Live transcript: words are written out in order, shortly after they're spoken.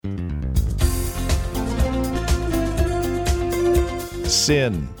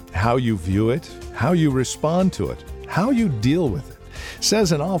Sin, how you view it, how you respond to it, how you deal with it,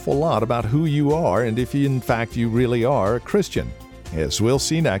 says an awful lot about who you are and if in fact you really are a Christian, as we'll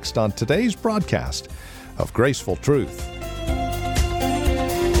see next on today's broadcast of Graceful Truth.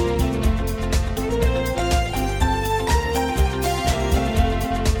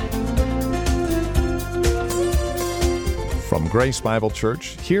 From Grace Bible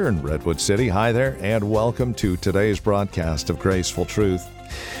Church here in Redwood City, hi there, and welcome to today's broadcast of Graceful Truth.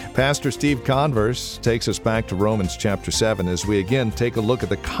 Pastor Steve Converse takes us back to Romans chapter 7 as we again take a look at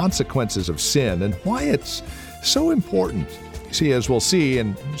the consequences of sin and why it's so important. You see, as we'll see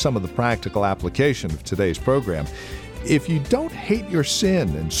in some of the practical application of today's program, if you don't hate your sin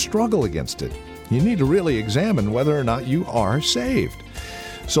and struggle against it, you need to really examine whether or not you are saved.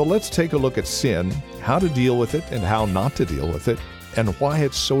 So let's take a look at sin, how to deal with it and how not to deal with it, and why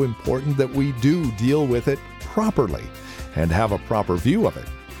it's so important that we do deal with it properly and have a proper view of it.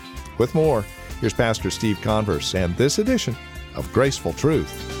 With more, here's Pastor Steve Converse and this edition of Graceful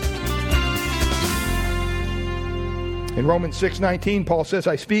Truth. In Romans 6:19, Paul says,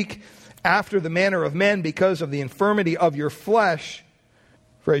 I speak after the manner of men because of the infirmity of your flesh.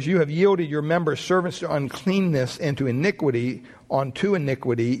 For as you have yielded your members servants to uncleanness and to iniquity, unto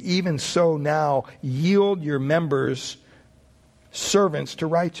iniquity, even so now yield your members servants to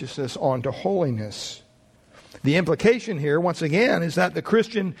righteousness, unto holiness. The implication here, once again, is that the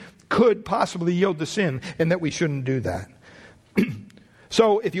Christian could possibly yield to sin and that we shouldn't do that.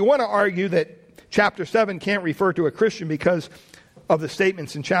 So if you want to argue that chapter 7 can't refer to a Christian because of the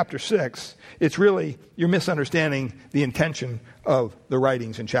statements in chapter 6, it's really, you're misunderstanding the intention of the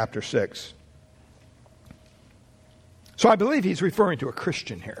writings in chapter 6. So I believe he's referring to a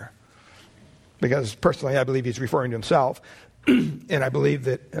Christian here. Because personally, I believe he's referring to himself. And I believe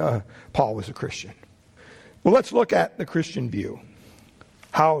that Paul was a Christian. Well, let's look at the Christian view.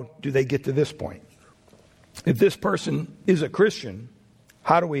 How do they get to this point? If this person is a Christian,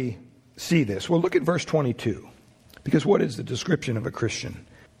 how do we see this? Well, look at verse 22. Because what is the description of a Christian?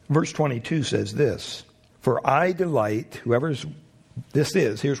 Verse 22 says this, for I delight, whoever's this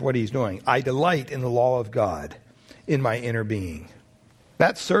is, here's what he's doing. I delight in the law of God in my inner being.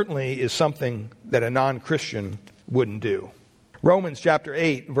 That certainly is something that a non-Christian wouldn't do. Romans chapter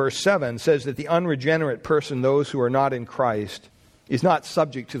 8, verse 7 says that the unregenerate person, those who are not in Christ, is not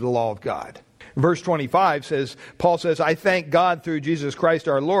subject to the law of God. Verse 25 says, Paul says, I thank God through Jesus Christ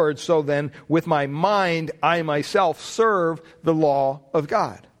our Lord, so then with my mind I myself serve the law of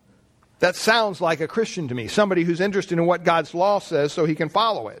God. That sounds like a Christian to me, somebody who's interested in what God's law says so he can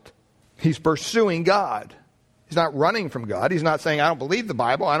follow it. He's pursuing God. He's not running from God. He's not saying, I don't believe the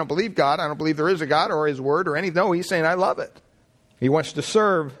Bible, I don't believe God, I don't believe there is a God or his word or anything. No, he's saying, I love it. He wants to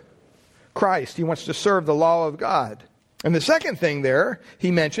serve Christ. He wants to serve the law of God. And the second thing there,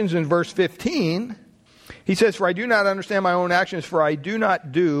 he mentions in verse 15, he says, for I do not understand my own actions, for I do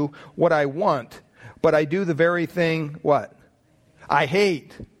not do what I want, but I do the very thing, what? I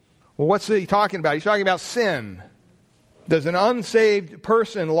hate. Well, what's he talking about? He's talking about sin. Does an unsaved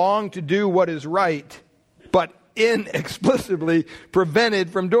person long to do what is right, but inexplicably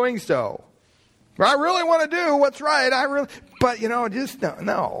prevented from doing so? I really want to do what's right. But just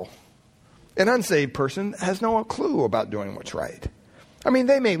no. An unsaved person has no clue about doing what's right. I mean,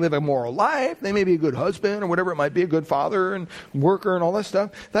 they may live a moral life. They may be a good husband or whatever it might be, a good father and worker and all that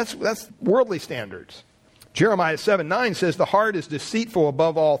stuff. That's worldly standards. Jeremiah 7:9 says, the heart is deceitful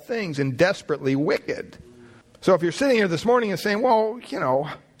above all things and desperately wicked. So if you're sitting here this morning and saying, well,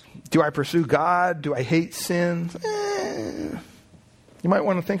 do I pursue God? Do I hate sin? You might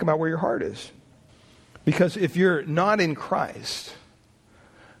want to think about where your heart is. Because if you're not in Christ,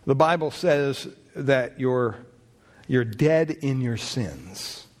 the Bible says that you're dead in your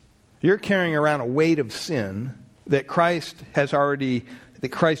sins. You're carrying around a weight of sin that Christ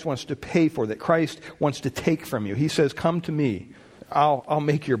wants to pay for, that Christ wants to take from you. He says, come to me. I'll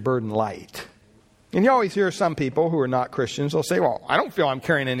make your burden light. And you always hear some people who are not Christians, they'll say, well, I don't feel I'm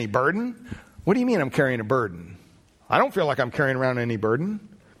carrying any burden. What do you mean I'm carrying a burden? I don't feel like I'm carrying around any burden.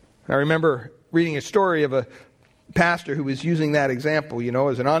 I remember reading a story of a pastor who was using that example,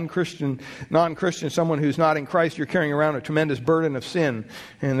 as a non-Christian, someone who's not in Christ, you're carrying around a tremendous burden of sin.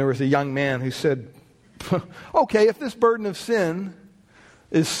 And there was a young man who said, okay, if this burden of sin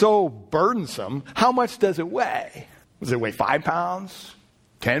is so burdensome, how much does it weigh? Does it weigh 5 pounds,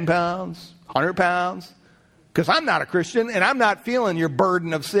 10 pounds, 100 pounds? Because I'm not a Christian and I'm not feeling your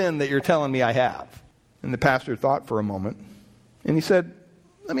burden of sin that you're telling me I have. And the pastor thought for a moment and he said,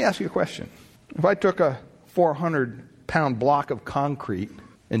 let me ask you a question. If I took a 400-pound block of concrete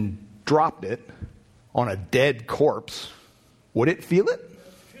and dropped it on a dead corpse, would it feel it?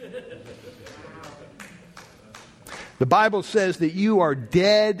 The Bible says that you are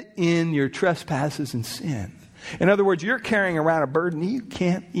dead in your trespasses and sin. In other words, you're carrying around a burden you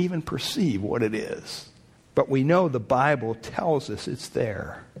can't even perceive what it is. But we know the Bible tells us it's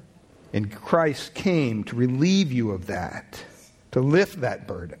there. And Christ came to relieve you of that, to lift that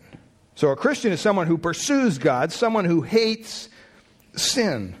burden. So a Christian is someone who pursues God, someone who hates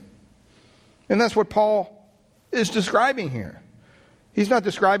sin. And that's what Paul is describing here. He's not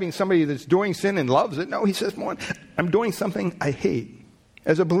describing somebody that's doing sin and loves it. No, he says, I'm doing something I hate.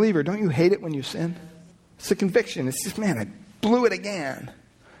 As a believer, don't you hate it when you sin? It's a conviction. It's just, man, I blew it again.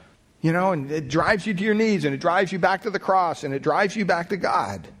 You know, and it drives you to your knees, and it drives you back to the cross, and it drives you back to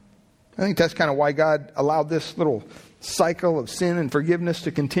God. I think that's kind of why God allowed this little cycle of sin and forgiveness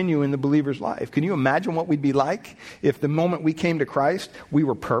to continue in the believer's life. Can you imagine what we'd be like if the moment we came to Christ, we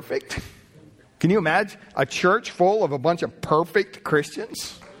were perfect? Can you imagine a church full of a bunch of perfect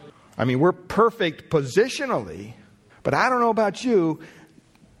Christians? I mean, we're perfect positionally, but I don't know about you,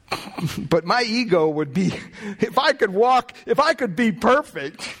 but my ego would be, if I could be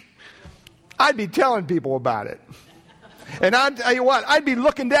perfect, I'd be telling people about it. And I'll tell you what, I'd be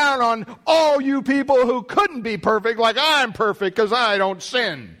looking down on all you people who couldn't be perfect like I'm perfect because I don't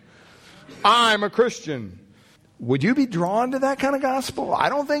sin. I'm a Christian. Would you be drawn to that kind of gospel? I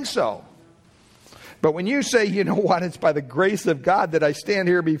don't think so. But when you say, you know what, it's by the grace of God that I stand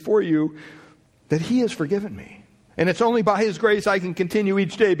here before you, that He has forgiven me. And it's only by His grace I can continue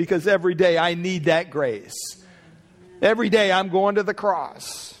each day because every day I need that grace. Every day I'm going to the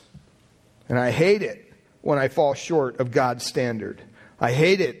cross. And I hate it when I fall short of God's standard. I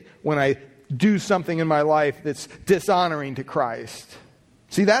hate it when I do something in my life that's dishonoring to Christ.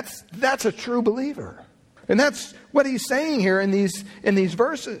 See, that's a true believer. And that's what he's saying here in these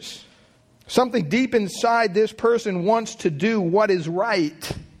verses. Something deep inside this person wants to do what is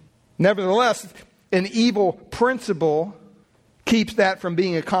right. Nevertheless, an evil principle keeps that from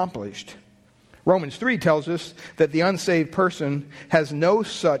being accomplished. Romans 3 tells us that the unsaved person has no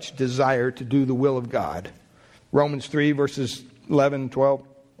such desire to do the will of God. Romans 3 verses 11, 12,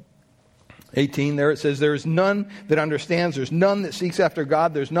 18 there it says, there is none that understands, there's none that seeks after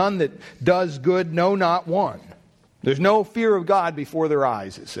God, there's none that does good, no, not one. There's no fear of God before their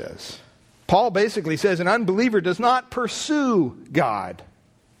eyes, it says. Paul basically says an unbeliever does not pursue God.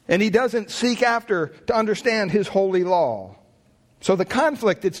 And he doesn't seek after to understand His holy law. So the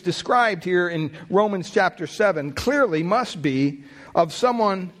conflict that's described here in Romans chapter 7 clearly must be of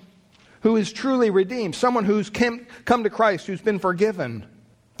someone who is truly redeemed. Someone who's come to Christ, who's been forgiven.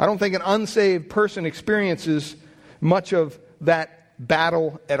 I don't think an unsaved person experiences much of that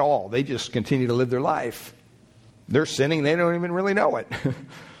battle at all. They just continue to live their life. They're sinning, they don't even really know it.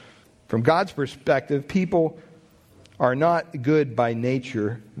 From God's perspective, people are not good by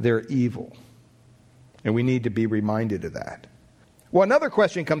nature, they're evil. And we need to be reminded of that. Well, another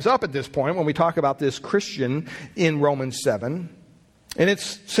question comes up at this point when we talk about this Christian in Romans 7. And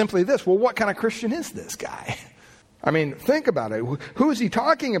it's simply this. Well, what kind of Christian is this guy? I mean, think about it. Who is he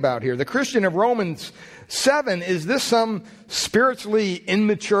talking about here? The Christian of Romans 7, is this some spiritually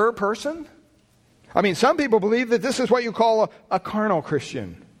immature person? I mean, some people believe that this is what you call a carnal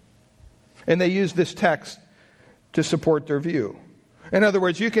Christian. And they use this text to support their view. In other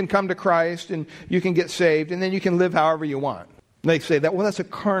words, you can come to Christ and you can get saved and then you can live however you want. And they say that, well, that's a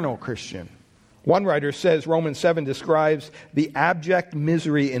carnal Christian. One writer says Romans 7 describes the abject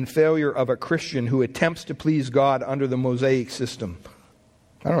misery and failure of a Christian who attempts to please God under the Mosaic system.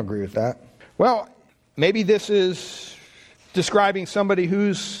 I don't agree with that. Well, maybe this is describing somebody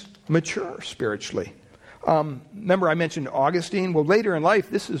who's mature spiritually. Remember I mentioned Augustine? Well, later in life,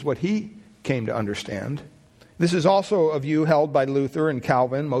 this is what he came to understand. This is also a view held by Luther and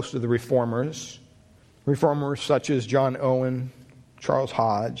Calvin, most of the reformers. Reformers such as John Owen, Charles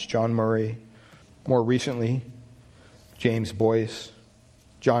Hodge, John Murray, more recently, James Boyce,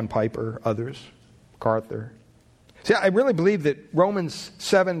 John Piper, others, MacArthur. See, I really believe that Romans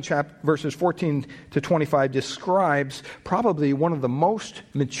 7, verses 14 to 25 describes probably one of the most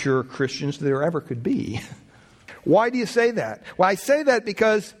mature Christians there ever could be. Why do you say that? Well, I say that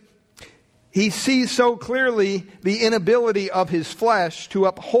because he sees so clearly the inability of his flesh to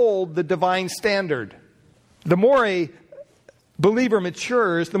uphold the divine standard. The more a believer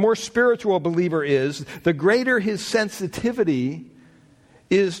matures, the more spiritual a believer is, the greater his sensitivity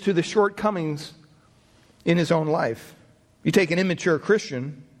is to the shortcomings in his own life. You take an immature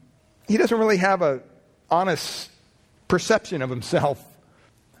Christian, he doesn't really have an honest perception of himself.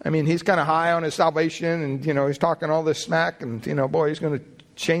 I mean, he's kind of high on his salvation and, he's talking all this smack and, boy, he's going to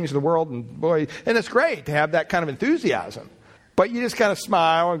change the world and it's great to have that kind of enthusiasm. But you just kind of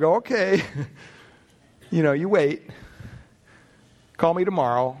smile and go, okay. You wait. Call me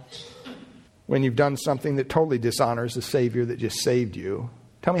tomorrow when you've done something that totally dishonors the Savior that just saved you.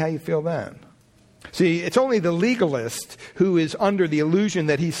 Tell me how you feel then. See, it's only the legalist who is under the illusion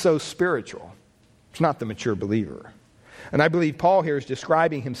that he's so spiritual. It's not the mature believer. And I believe Paul here is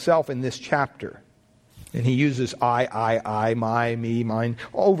describing himself in this chapter. And he uses I, my, me, mine,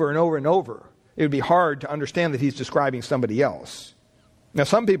 over and over and over. It would be hard to understand that he's describing somebody else. Now,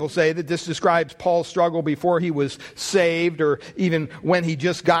 some people say that this describes Paul's struggle before he was saved, or even when he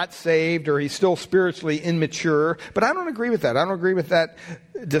just got saved, or he's still spiritually immature. But I don't agree with that. I don't agree with that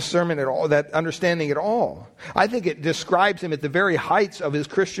discernment at all, that understanding at all. I think it describes him at the very heights of his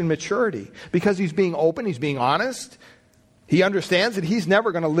Christian maturity, because he's being open, he's being honest. He understands that he's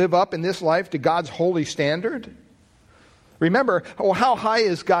never going to live up in this life to God's holy standard. Remember, how high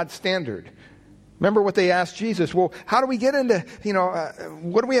is God's standard? Remember what they asked Jesus. Well, how do we get into,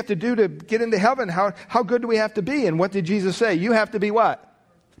 what do we have to do to get into heaven? How good do we have to be? And what did Jesus say? You have to be what?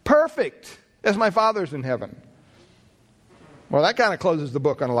 Perfect, as my Father's in heaven. Well, that kind of closes the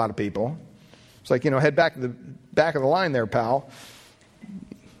book on a lot of people. It's like, head back to the back of the line there, pal.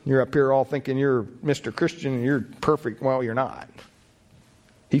 You're up here all thinking you're Mr. Christian and you're perfect. Well, you're not.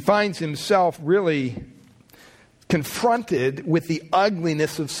 He finds himself really confronted with the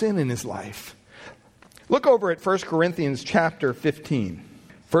ugliness of sin in his life. Look over at 1 Corinthians chapter 15.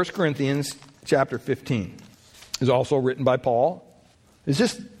 1 Corinthians chapter 15 is also written by Paul. Is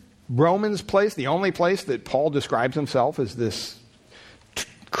this Romans place the only place that Paul describes himself as this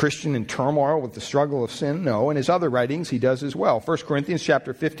Christian in turmoil with the struggle of sin? No, in his other writings he does as well. 1 Corinthians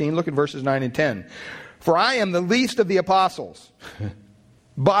chapter 15, look at verses 9 and 10. For I am the least of the apostles,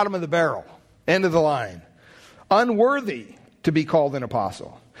 bottom of the barrel, end of the line, unworthy to be called an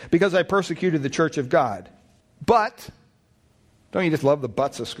apostle, because I persecuted the church of God. But, don't you just love the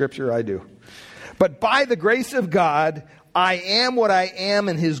buts of Scripture? I do. But by the grace of God, I am what I am,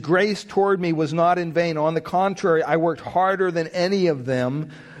 and His grace toward me was not in vain. On the contrary, I worked harder than any of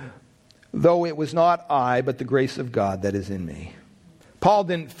them, though it was not I, but the grace of God that is in me. Paul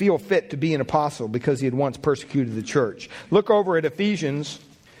didn't feel fit to be an apostle because he had once persecuted the church. Look over at Ephesians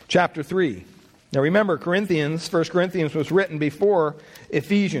chapter 3. Now remember, 1 Corinthians was written before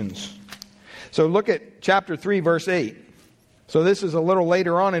Ephesians. So look at chapter 3, verse 8. So this is a little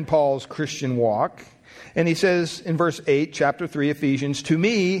later on in Paul's Christian walk. And he says in verse 8, chapter 3, Ephesians, to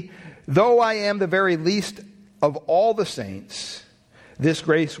me, though I am the very least of all the saints, this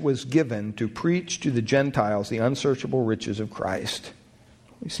grace was given to preach to the Gentiles the unsearchable riches of Christ.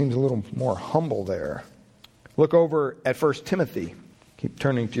 He seems a little more humble there. Look over at 1 Timothy. Keep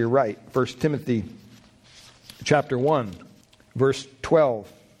turning to your right. 1 Timothy chapter 1, verse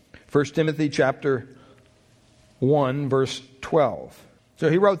 12. 1 Timothy chapter 1, verse 12. So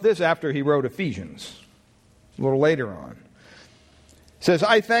he wrote this after he wrote Ephesians, a little later on. It says,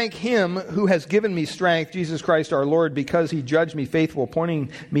 I thank Him who has given me strength, Jesus Christ our Lord, because He judged me faithful,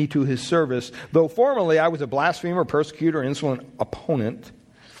 appointing me to His service. Though formerly I was a blasphemer, persecutor, insolent opponent,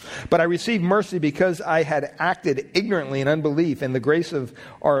 but I received mercy because I had acted ignorantly in unbelief, and the grace of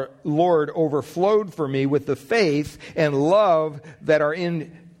our Lord overflowed for me with the faith and love that are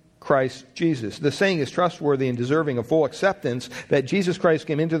in Christ Jesus. The saying is trustworthy and deserving of full acceptance, that Jesus Christ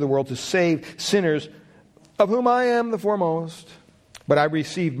came into the world to save sinners, of whom I am the foremost. But I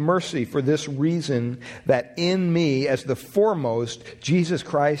received mercy for this reason, that in me, as the foremost, Jesus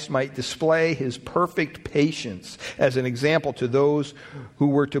Christ might display His perfect patience as an example to those who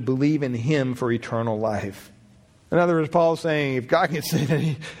were to believe in Him for eternal life. In other words, Paul is saying, if God can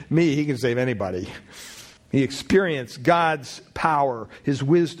save me, He can save anybody. He experienced God's power, His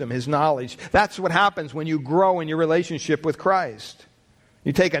wisdom, His knowledge. That's what happens when you grow in your relationship with Christ.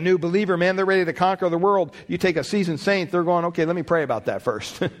 You take a new believer, man, they're ready to conquer the world. You take a seasoned saint, they're going, okay, let me pray about that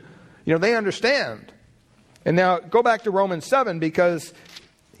first. They understand. And now go back to Romans 7, because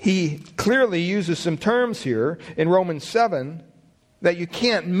he clearly uses some terms here in Romans 7 that you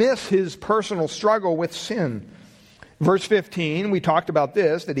can't miss his personal struggle with sin. Verse 15, we talked about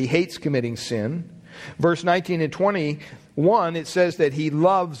this, that he hates committing sin. Verse 19 and 21, it says that he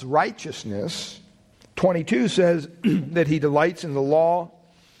loves righteousness. 22 says that he delights in the law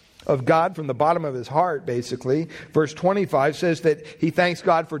of God from the bottom of his heart, basically. Verse 25 says that he thanks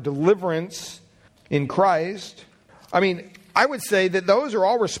God for deliverance in Christ. I would say that those are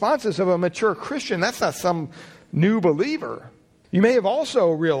all responses of a mature Christian. That's not some new believer. You may have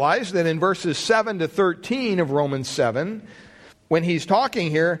also realized that in verses 7 to 13 of Romans 7, when he's talking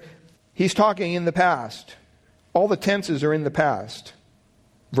here, he's talking in the past. All the tenses are in the past.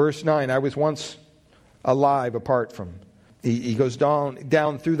 Verse 9, I was once alive apart from He goes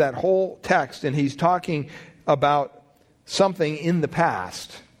down through that whole text, and he's talking about something in the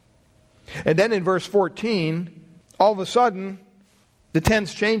past. And then in verse 14, all of a sudden, the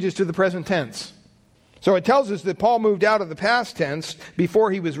tense changes to the present tense. So it tells us that Paul moved out of the past tense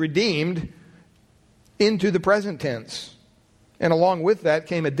before he was redeemed into the present tense. And along with that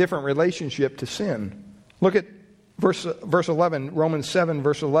came a different relationship to sin. Look at verse 11, Romans 7,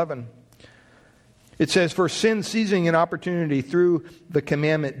 verse 11. It says, "For sin, seizing an opportunity through the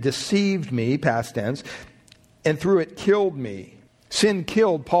commandment, deceived me," past tense, "and through it killed me." Sin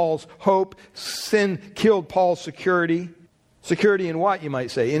killed Paul's hope. Sin killed Paul's security. Security in what, you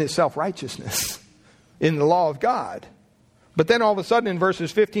might say? In his self-righteousness, in the law of God. But then all of a sudden in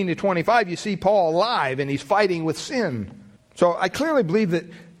verses 15 to 25, you see Paul alive and he's fighting with sin. So I clearly believe that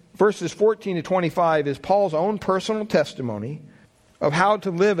verses 14 to 25 is Paul's own personal testimony of how to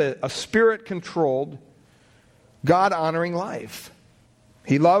live a spirit-controlled, God-honoring life.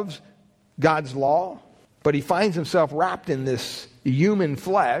 He loves God's law, but he finds himself wrapped in this human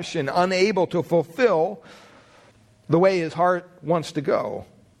flesh and unable to fulfill the way his heart wants to go.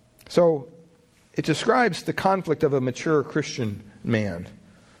 So it describes the conflict of a mature Christian man,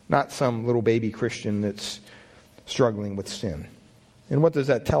 not some little baby Christian that's struggling with sin. And what does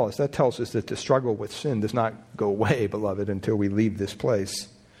that tell us? That tells us that the struggle with sin does not go away, beloved, until we leave this place.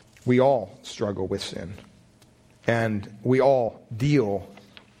 We all struggle with sin. And we all deal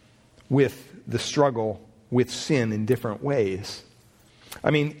with the struggle with sin in different ways.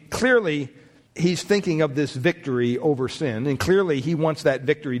 I mean, clearly, he's thinking of this victory over sin, and clearly he wants that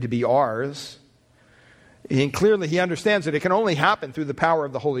victory to be ours. And clearly he understands that it can only happen through the power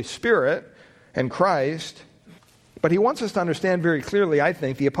of the Holy Spirit and Christ. But he wants us to understand very clearly, I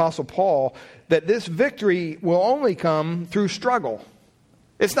think, the Apostle Paul, that this victory will only come through struggle.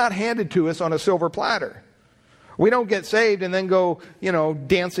 It's not handed to us on a silver platter. We don't get saved and then go,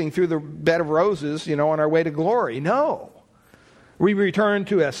 dancing through the bed of roses, on our way to glory. No. We return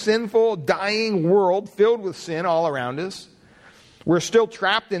to a sinful, dying world filled with sin all around us. We're still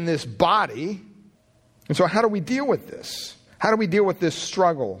trapped in this body. And so how do we deal with this? How do we deal with this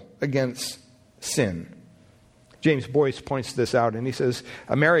struggle against sin? James Boyce points this out, and he says,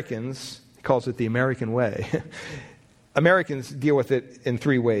 Americans, he calls it the American way. Americans deal with it in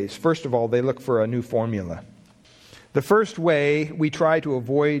three ways. First of all, they look for a new formula. The first way we try to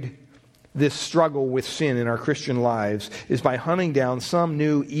avoid this struggle with sin in our Christian lives is by hunting down some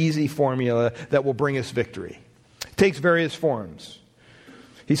new easy formula that will bring us victory. It takes various forms.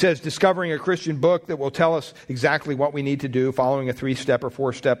 He says discovering a Christian book that will tell us exactly what we need to do, following a 3-step or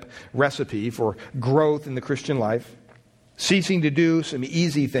 4-step recipe for growth in the Christian life. Ceasing to do some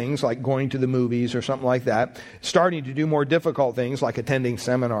easy things like going to the movies or something like that. Starting to do more difficult things like attending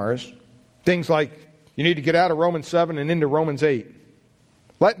seminars. Things like you need to get out of Romans 7 and into Romans 8.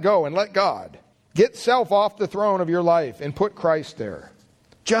 Let go and let God. Get self off the throne of your life and put Christ there.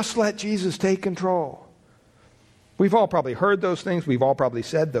 Just let Jesus take control. We've all probably heard those things. We've all probably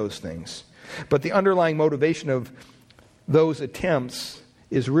said those things. But the underlying motivation of those attempts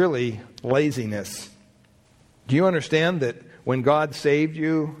is really laziness. Do you understand that when God saved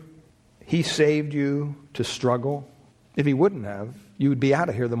you, He saved you to struggle? If He wouldn't have, you would be out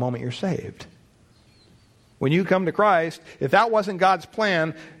of here the moment you're saved. When you come to Christ, if that wasn't God's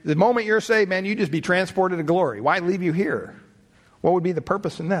plan, the moment you're saved, man, you'd just be transported to glory. Why leave you here? What would be the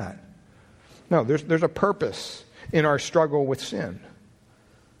purpose in that? No, there's a purpose in our struggle with sin.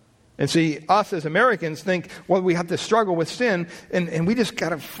 And see, us as Americans think, well, we have to struggle with sin, and we just got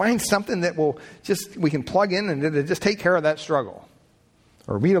to find something that we can plug in and it'll just take care of that struggle.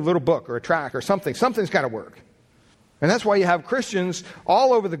 Or read a little book or a track or something. Something's got to work. And that's why you have Christians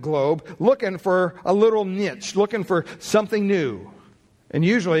all over the globe looking for a little niche, looking for something new. And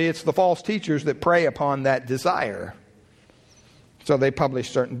usually it's the false teachers that prey upon that desire. So they publish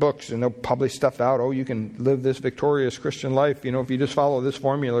certain books and they'll publish stuff out. Oh, you can live this victorious Christian life, if you just follow this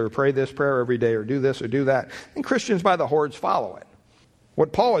formula or pray this prayer every day or do this or do that. And Christians by the hordes follow it.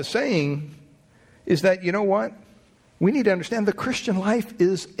 What Paul is saying is that, you know what? We need to understand the Christian life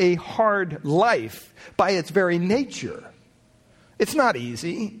is a hard life by its very nature. It's not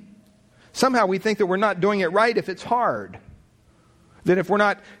easy. Somehow we think that we're not doing it right if it's hard. That if we're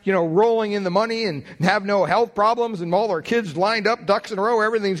not, rolling in the money and have no health problems and all our kids lined up, ducks in a row,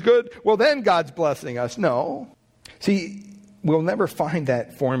 everything's good, well then God's blessing us. No. See, we'll never find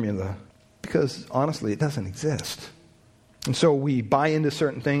that formula because honestly it doesn't exist. And so we buy into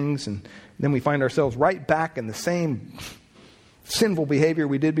certain things and then we find ourselves right back in the same sinful behavior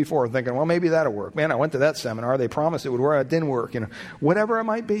we did before, thinking, well, maybe that'll work. Man, I went to that seminar. They promised it would work. It didn't work. Whatever it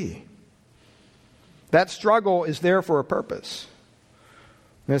might be. That struggle is there for a purpose.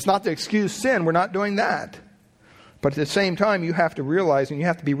 And it's not to excuse sin. We're not doing that. But at the same time, you have to realize and you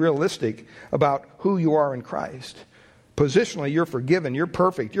have to be realistic about who you are in Christ. Positionally, you're forgiven. You're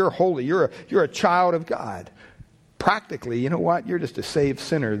perfect. You're holy. You're a child of God. Practically, you know what? You're just a saved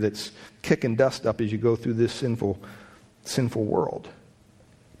sinner that's kicking dust up as you go through this sinful world.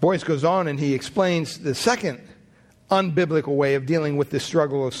 Boyce goes on and he explains the second unbiblical way of dealing with this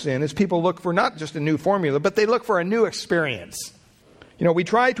struggle of sin is people look for not just a new formula, but they look for a new experience. You know, we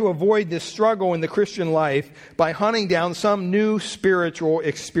try to avoid this struggle in the Christian life by hunting down some new spiritual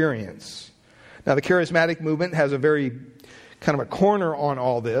experience. Now, the charismatic movement has a very kind of a corner on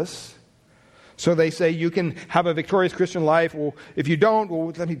all this. So they say you can have a victorious Christian life. Well, if you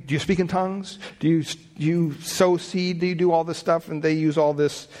don't, do you speak in tongues? Do you sow seed? Do you do all this stuff? And they use all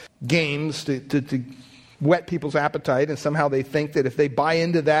this games to whet people's appetite, and somehow they think that if they buy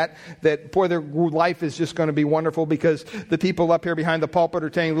into that boy, their life is just going to be wonderful because the people up here behind the pulpit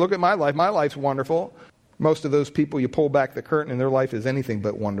are saying, look at my life. My life's wonderful. Most of those people, you pull back the curtain and their life is anything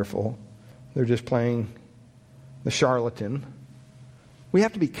but wonderful. They're just playing the charlatan. We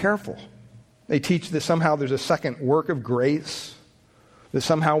have to be careful. They teach that somehow there's a second work of grace, that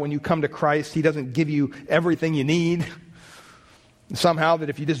somehow when you come to Christ, He doesn't give you everything you need. Somehow that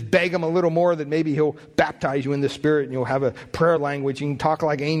if you just beg Him a little more, that maybe He'll baptize you in the Spirit and you'll have a prayer language. You can talk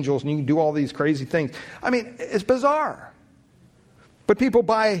like angels and you can do all these crazy things. I mean, it's bizarre. But people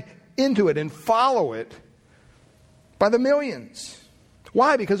buy into it and follow it by the millions.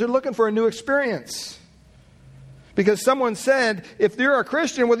 Why? Because they're looking for a new experience. Because someone said, if you're a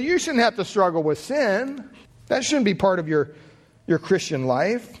Christian, well, you shouldn't have to struggle with sin. That shouldn't be part of your Christian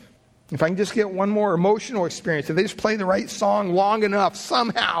life. If I can just get one more emotional experience, if they just play the right song long enough,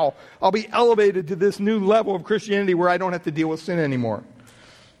 somehow I'll be elevated to this new level of Christianity where I don't have to deal with sin anymore.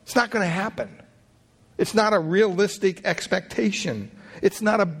 It's not going to happen. It's not a realistic expectation. It's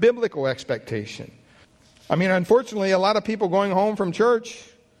not a biblical expectation. I mean, unfortunately, a lot of people going home from church,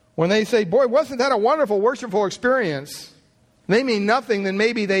 when they say, boy, wasn't that a wonderful, worshipful experience? They mean nothing than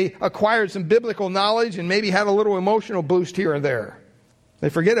maybe they acquired some biblical knowledge and maybe had a little emotional boost here and there. They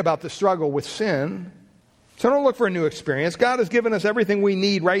forget about the struggle with sin. So don't look for a new experience. God has given us everything we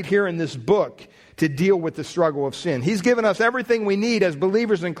need right here in this book to deal with the struggle of sin. He's given us everything we need as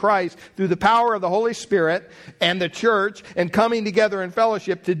believers in Christ through the power of the Holy Spirit and the church and coming together in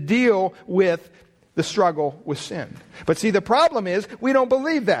fellowship to deal with the struggle with sin. But see, the problem is we don't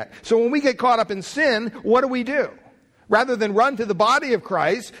believe that. So when we get caught up in sin, what do? Rather than run to the body of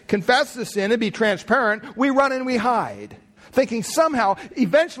Christ, confess the sin and be transparent, we run and we hide, thinking somehow,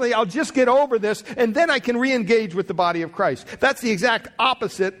 eventually I'll just get over this and then I can re-engage with the body of Christ. That's the exact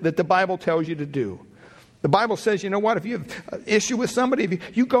opposite that the Bible tells you to do. The Bible says, you know what, if you have an issue with somebody,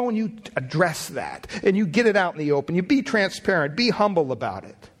 if you go and you address that and you get it out in the open, you be transparent, be humble about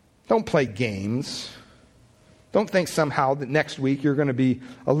it. Don't play games. Don't think somehow that next week you're going to be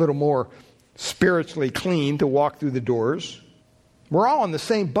a little more spiritually clean to walk through the doors. We're all in the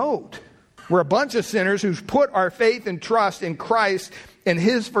same boat. We're a bunch of sinners who've put our faith and trust in Christ and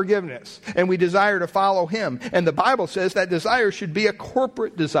His forgiveness, and we desire to follow Him. And the Bible says that desire should be a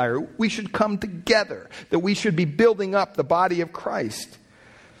corporate desire. We should come together, that we should be building up the body of Christ.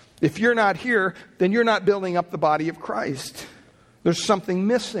 If you're not here, then you're not building up the body of Christ. There's something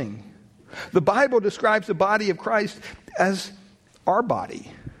missing. The Bible describes the body of Christ as our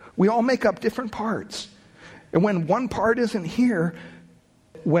body. We all make up different parts. And when one part isn't here,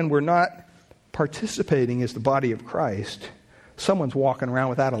 when we're not participating as the body of Christ, someone's walking around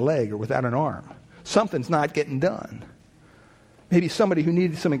without a leg or without an arm. Something's not getting done. Maybe somebody who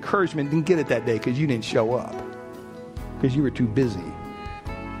needed some encouragement didn't get it that day because you didn't show up, because you were too busy,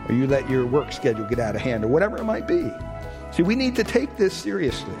 or you let your work schedule get out of hand, or whatever it might be. See, we need to take this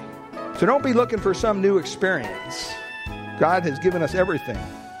seriously. So don't be looking for some new experience. God has given us everything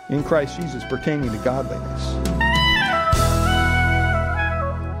in Christ Jesus pertaining to godliness.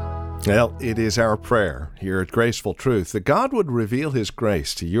 Well, it is our prayer here at Graceful Truth that God would reveal His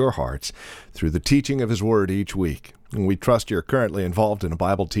grace to your hearts through the teaching of His Word each week. And we trust you're currently involved in a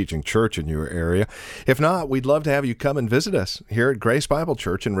Bible teaching church in your area. If not, we'd love to have you come and visit us here at Grace Bible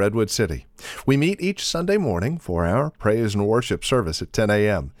Church in Redwood City. We meet each Sunday morning for our praise and worship service at 10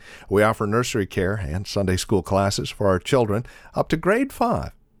 a.m. We offer nursery care and Sunday school classes for our children up to grade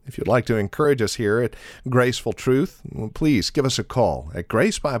 5. If you'd like to encourage us here at Graceful Truth, please give us a call at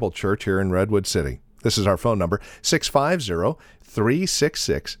Grace Bible Church here in Redwood City. This is our phone number,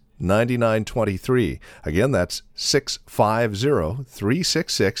 650-366-9923. Again, that's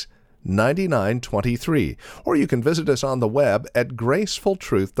 650-366-9923. 9923, or you can visit us on the web at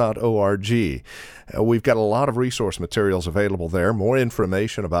gracefultruth.org. We've got a lot of resource materials available there, more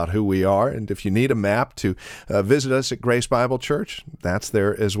information about who we are, and if you need a map to visit us at Grace Bible Church, that's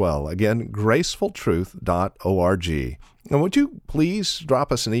there as well. Again, gracefultruth.org. And would you please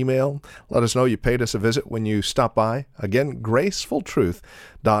drop us an email? Let us know you paid us a visit when you stop by. Again,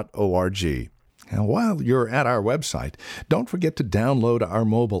 gracefultruth.org. And while you're at our website, don't forget to download our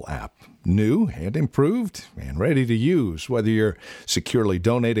mobile app. New and improved and ready to use, whether you're securely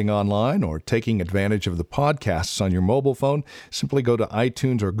donating online or taking advantage of the podcasts on your mobile phone. Simply go to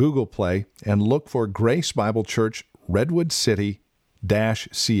iTunes or Google Play and look for Grace Bible Church Redwood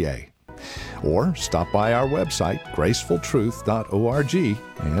City-CA. Or stop by our website, gracefultruth.org,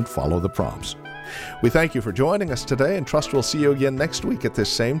 and follow the prompts. We thank you for joining us today and trust we'll see you again next week at this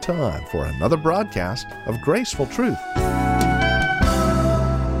same time for another broadcast of Graceful Truth.